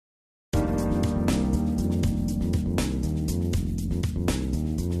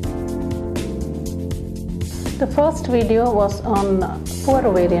The first video was on poor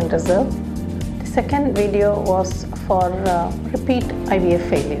ovarian reserve. The second video was for repeat IVF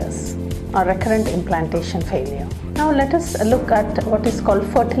failures or recurrent implantation failure. Now let us look at what is called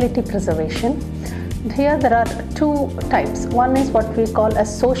fertility preservation. Here there are two types. One is what we call as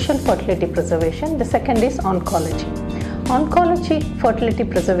social fertility preservation. The second is oncology. Oncology fertility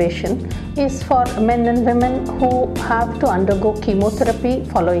preservation is for men and women who have to undergo chemotherapy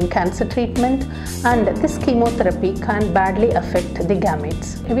following cancer treatment, and this chemotherapy can badly affect the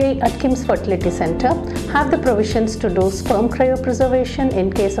gametes. We at KIMS Fertility Center have the provisions to do sperm cryopreservation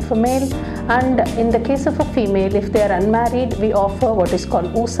in case of a male, and in the case of a female, if they are unmarried, we offer what is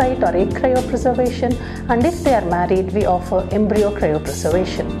called oocyte or egg cryopreservation, and if they are married, we offer embryo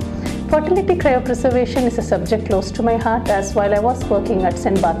cryopreservation. Fertility cryopreservation is a subject close to my heart, as while I was working at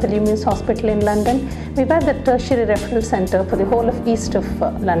St. Bartholomew's Hospital in London, we were the tertiary referral center for the whole of east of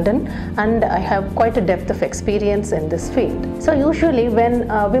London, and I have quite a depth of experience in this field. So usually when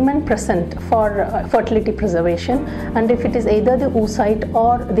women present for fertility preservation, and if it is either the oocyte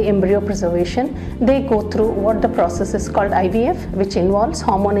or the embryo preservation, they go through what the process is called IVF, which involves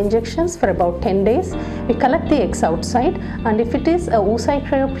hormone injections for about 10 days. We collect the eggs outside, and if it is a oocyte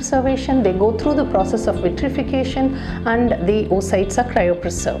cryopreservation, they go through the process of vitrification and the oocytes are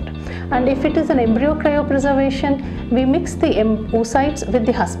cryopreserved. And if it is an embryo cryopreservation, we mix the oocytes with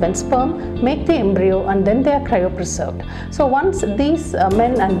the husband's sperm, make the embryo, and then they are cryopreserved. So once these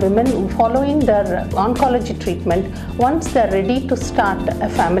men and women following their oncology treatment, once they are ready to start a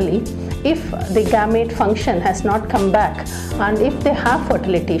family, if the gamete function has not come back and if they have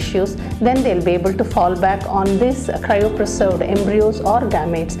fertility issues, then they'll be able to fall back on this cryopreserved embryos or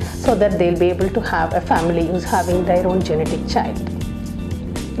gametes so that they'll be able to have a family who's having their own genetic child.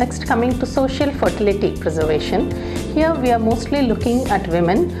 Next, coming to social fertility preservation. Here we are mostly looking at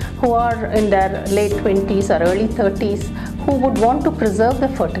women who are in their late 20s or early 30s who would want to preserve their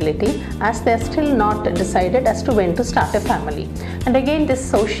fertility as they are still not decided as to when to start a family. And again, this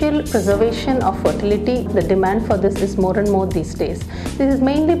social preservation of fertility, the demand for this is more and more these days. This is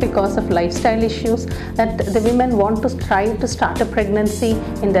mainly because of lifestyle issues that the women want to try to start a pregnancy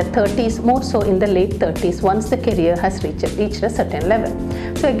in their 30s, more so in the late 30s once the career has reached a certain level.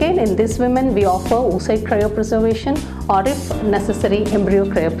 So again, in these women we offer oocyte cryopreservation, or if necessary embryo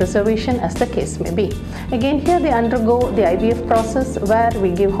cryopreservation, as the case may be. Again, here they undergo the IVF process where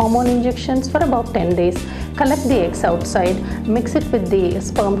we give hormone injections for about 10 days, collect the eggs outside, mix it with the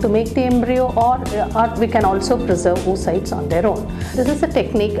sperm to make the embryo, or we can also preserve oocytes on their own. This is a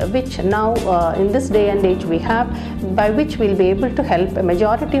technique which now in this day and age we have, by which we'll be able to help a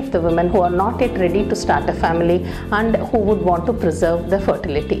majority of the women who are not yet ready to start a family and who would want to preserve their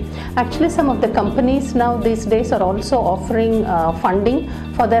fertility. Actually, some of the companies now these days are also offering funding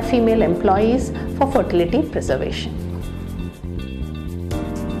for their female employees for fertility preservation.